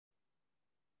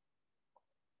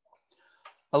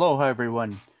Aloha,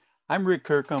 everyone. I'm Rick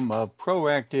Kirkham of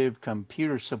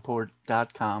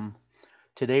ProactiveComputerSupport.com.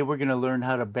 Today, we're going to learn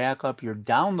how to back up your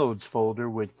downloads folder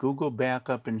with Google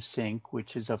Backup and Sync,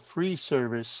 which is a free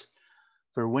service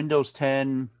for Windows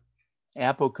 10,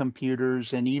 Apple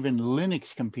computers, and even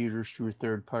Linux computers through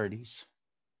third parties.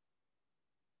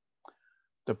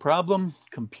 The problem,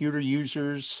 computer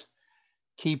users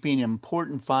keeping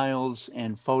important files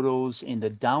and photos in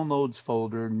the downloads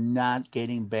folder not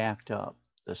getting backed up.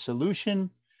 The solution,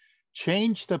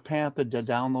 change the path of the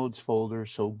downloads folder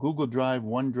so Google Drive,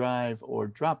 OneDrive, or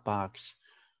Dropbox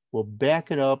will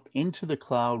back it up into the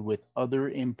cloud with other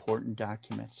important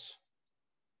documents.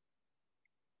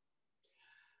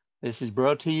 This is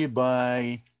brought to you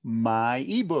by my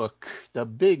eBook, the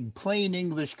big plain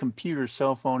English computer,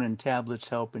 cell phone, and tablets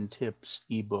help and tips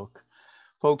eBook.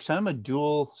 Folks, I'm a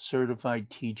dual certified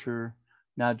teacher,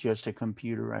 not just a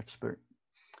computer expert.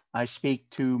 I speak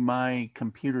to my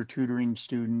computer tutoring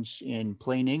students in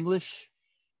plain English,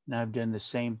 and I've done the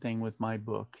same thing with my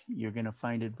book. You're going to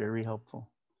find it very helpful.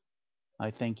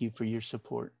 I thank you for your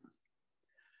support.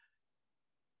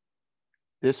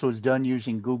 This was done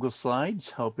using Google Slides.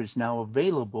 Help is now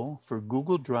available for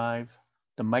Google Drive,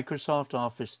 the Microsoft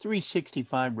Office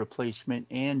 365 replacement,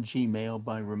 and Gmail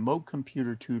by remote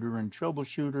computer tutor and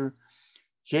troubleshooter,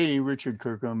 J. Richard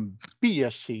Kirkham,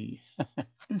 B.Sc.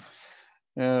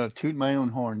 Toot my own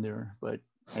horn there, but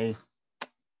hey,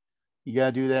 you got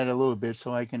to do that a little bit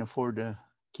so I can afford to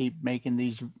keep making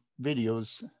these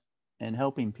videos and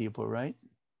helping people, right?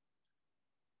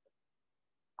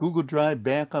 Google Drive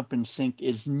Backup and Sync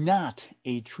is not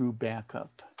a true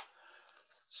backup.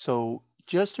 So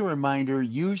just a reminder,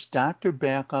 use Dr.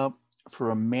 Backup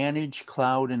for a managed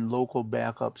cloud and local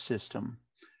backup system.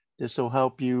 This will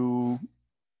help you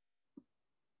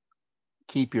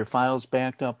keep your files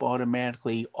backed up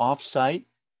automatically off-site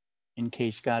in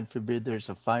case, God forbid, there's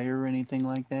a fire or anything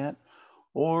like that,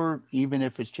 or even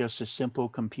if it's just a simple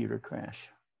computer crash.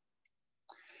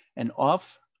 An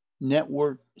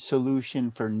off-network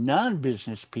solution for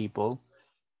non-business people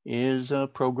is a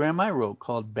program I wrote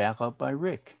called Backup by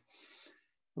Rick.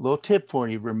 A little tip for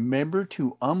you, remember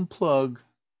to unplug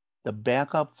the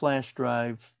backup flash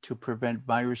drive to prevent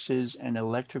viruses and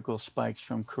electrical spikes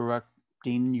from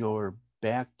corrupting your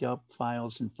backed up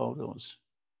files and photos.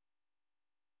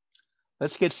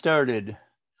 Let's get started.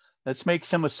 Let's make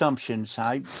some assumptions.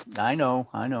 I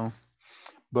know,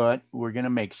 but we're going to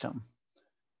make some.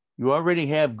 You already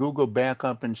have Google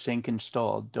Backup and Sync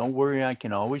installed. Don't worry, I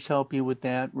can always help you with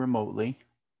that remotely.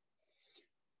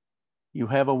 You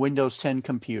have a Windows 10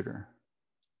 computer.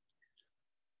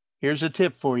 Here's a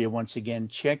tip for you once again.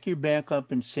 Check your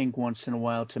backup and sync once in a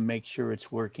while to make sure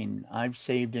it's working. I've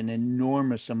saved an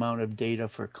enormous amount of data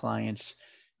for clients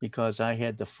because I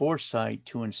had the foresight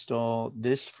to install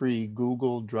this free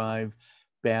Google Drive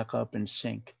Backup and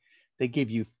Sync. They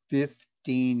give you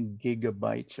 15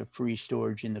 gigabytes of free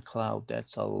storage in the cloud.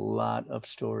 That's a lot of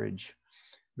storage.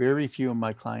 Very few of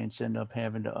my clients end up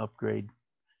having to upgrade.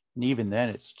 And even then,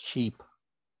 it's cheap.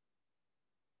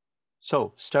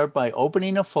 So start by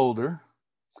opening a folder.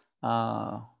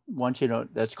 Want you to know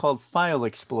that's called File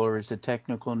Explorer is the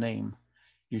technical name.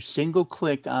 You single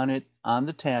click on it on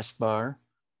the taskbar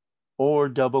or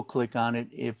double click on it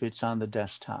if it's on the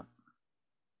desktop.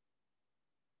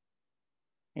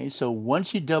 Okay, so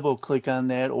once you double click on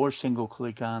that or single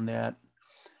click on that,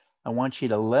 I want you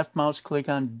to left mouse click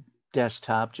on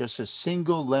desktop, just a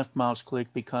single left mouse click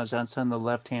because that's on the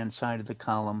left hand side of the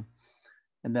column.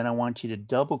 And then I want you to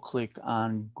double click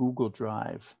on Google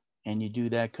Drive. And you do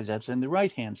that because that's in the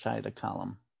right-hand side of the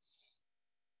column.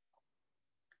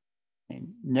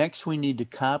 And next, we need to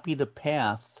copy the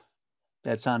path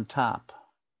that's on top.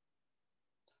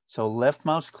 So left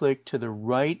mouse click to the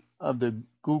right of the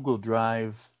Google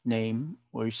Drive name,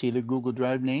 where you see the Google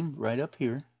Drive name right up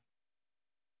here.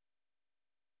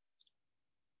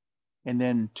 And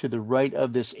then to the right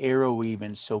of this arrow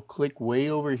even. So click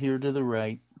way over here to the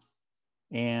right.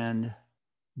 And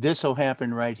this will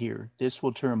happen right here. This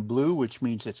will turn blue, which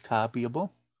means it's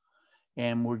copyable.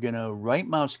 And we're going to right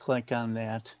mouse click on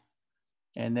that.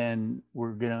 And then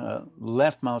we're going to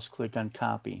left mouse click on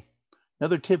copy.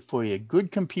 Another tip for you,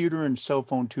 good computer and cell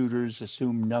phone tutors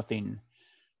assume nothing.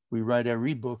 We write our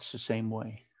ebooks the same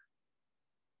way.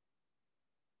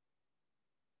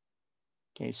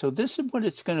 Okay, so this is what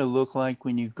it's going to look like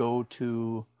when you go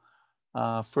to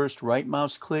first right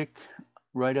mouse click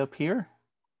right up here.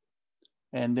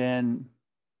 And then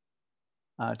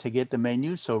to get the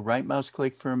menu, so right mouse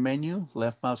click for a menu,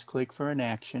 left mouse click for an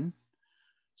action.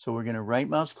 So we're going to right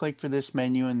mouse click for this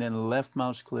menu and then left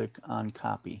mouse click on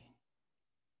copy.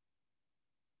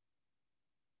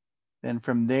 Then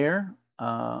from there,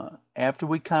 after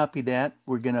we copy that,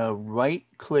 we're going to right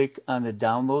click on the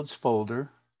downloads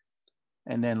folder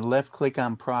and then left click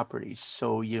on properties.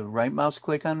 So you right mouse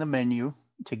click on the menu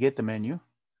to get the menu.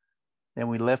 Then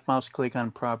we left mouse click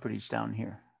on properties down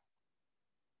here.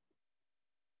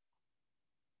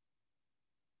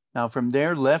 Now from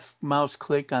there, left mouse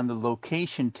click on the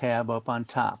location tab up on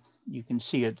top. You can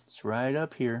see it, it's right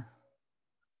up here.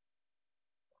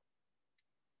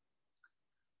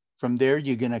 From there,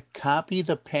 you're going to copy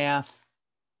the path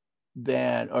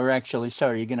that, or actually,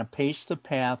 sorry, you're going to paste the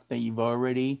path that you've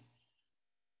already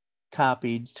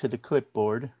copied to the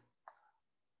clipboard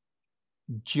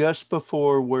just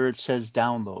before where it says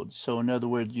downloads. So in other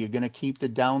words, you're going to keep the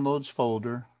downloads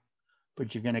folder,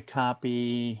 but you're going to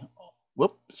copy,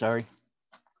 but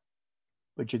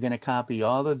you're going to copy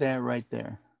all of that right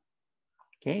there.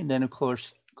 Okay, and then of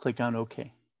course, click on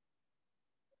OK.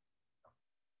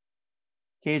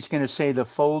 Okay, it's going to say the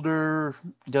folder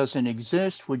doesn't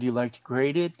exist. Would you like to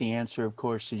create it? The answer, of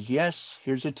course, is yes.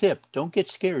 Here's a tip. Don't get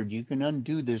scared. You can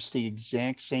undo this the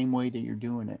exact same way that you're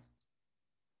doing it.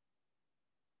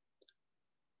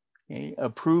 Okay,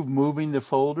 approve moving the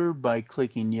folder by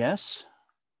clicking yes.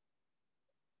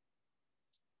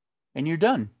 And you're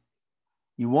done.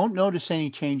 You won't notice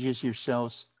any changes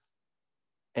yourselves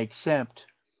except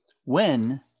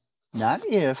when, not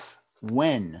if,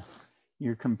 when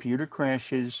your computer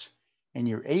crashes and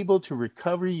you're able to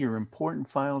recover your important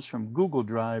files from Google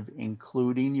Drive,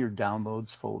 including your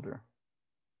downloads folder.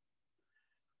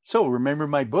 So remember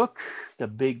my book, The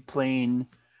Big Plain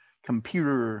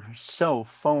Computer, Cell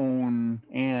Phone,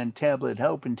 and Tablet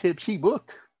Help and Tips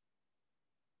ebook.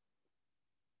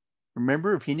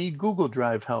 Remember, if you need Google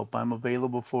Drive help, I'm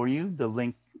available for you. The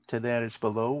link to that is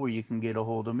below where you can get a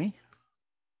hold of me.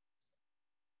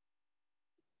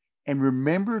 And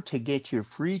remember to get your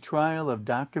free trial of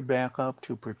Dr. Backup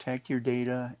to protect your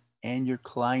data and your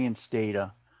client's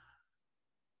data.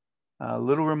 A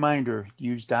little reminder,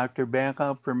 use Dr.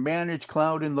 Backup for managed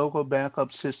cloud and local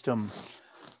backup system.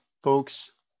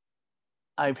 Folks,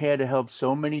 I've had to help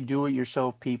so many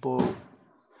do-it-yourself people.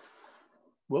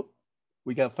 Whoop,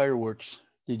 we got fireworks.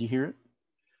 Did you hear it?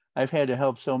 I've had to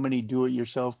help so many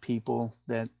do-it-yourself people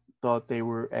that thought they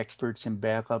were experts in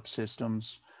backup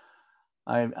systems.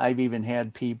 I've even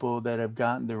had people that have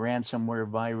gotten the ransomware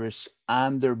virus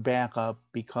on their backup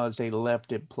because they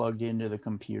left it plugged into the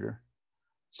computer.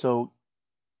 So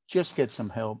just get some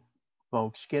help,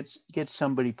 folks. Get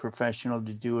somebody professional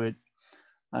to do it.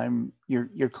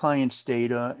 Your client's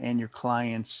data and your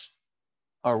clients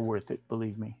are worth it,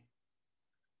 believe me.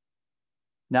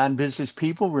 Non-business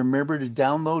people, remember to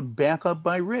download Backup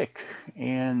by Rick.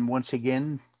 And once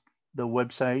again, the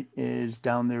website is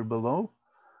down there below.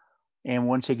 And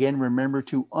once again, remember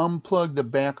to unplug the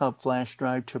backup flash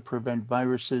drive to prevent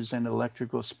viruses and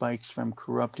electrical spikes from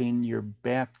corrupting your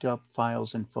backed up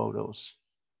files and photos.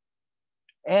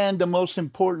 And the most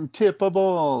important tip of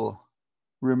all,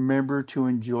 remember to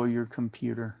enjoy your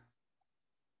computer.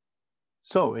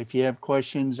 So if you have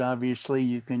questions, obviously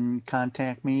you can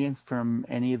contact me from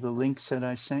any of the links that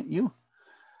I sent you.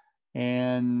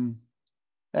 And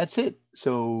that's it.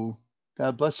 So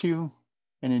God bless you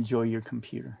and enjoy your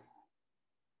computer.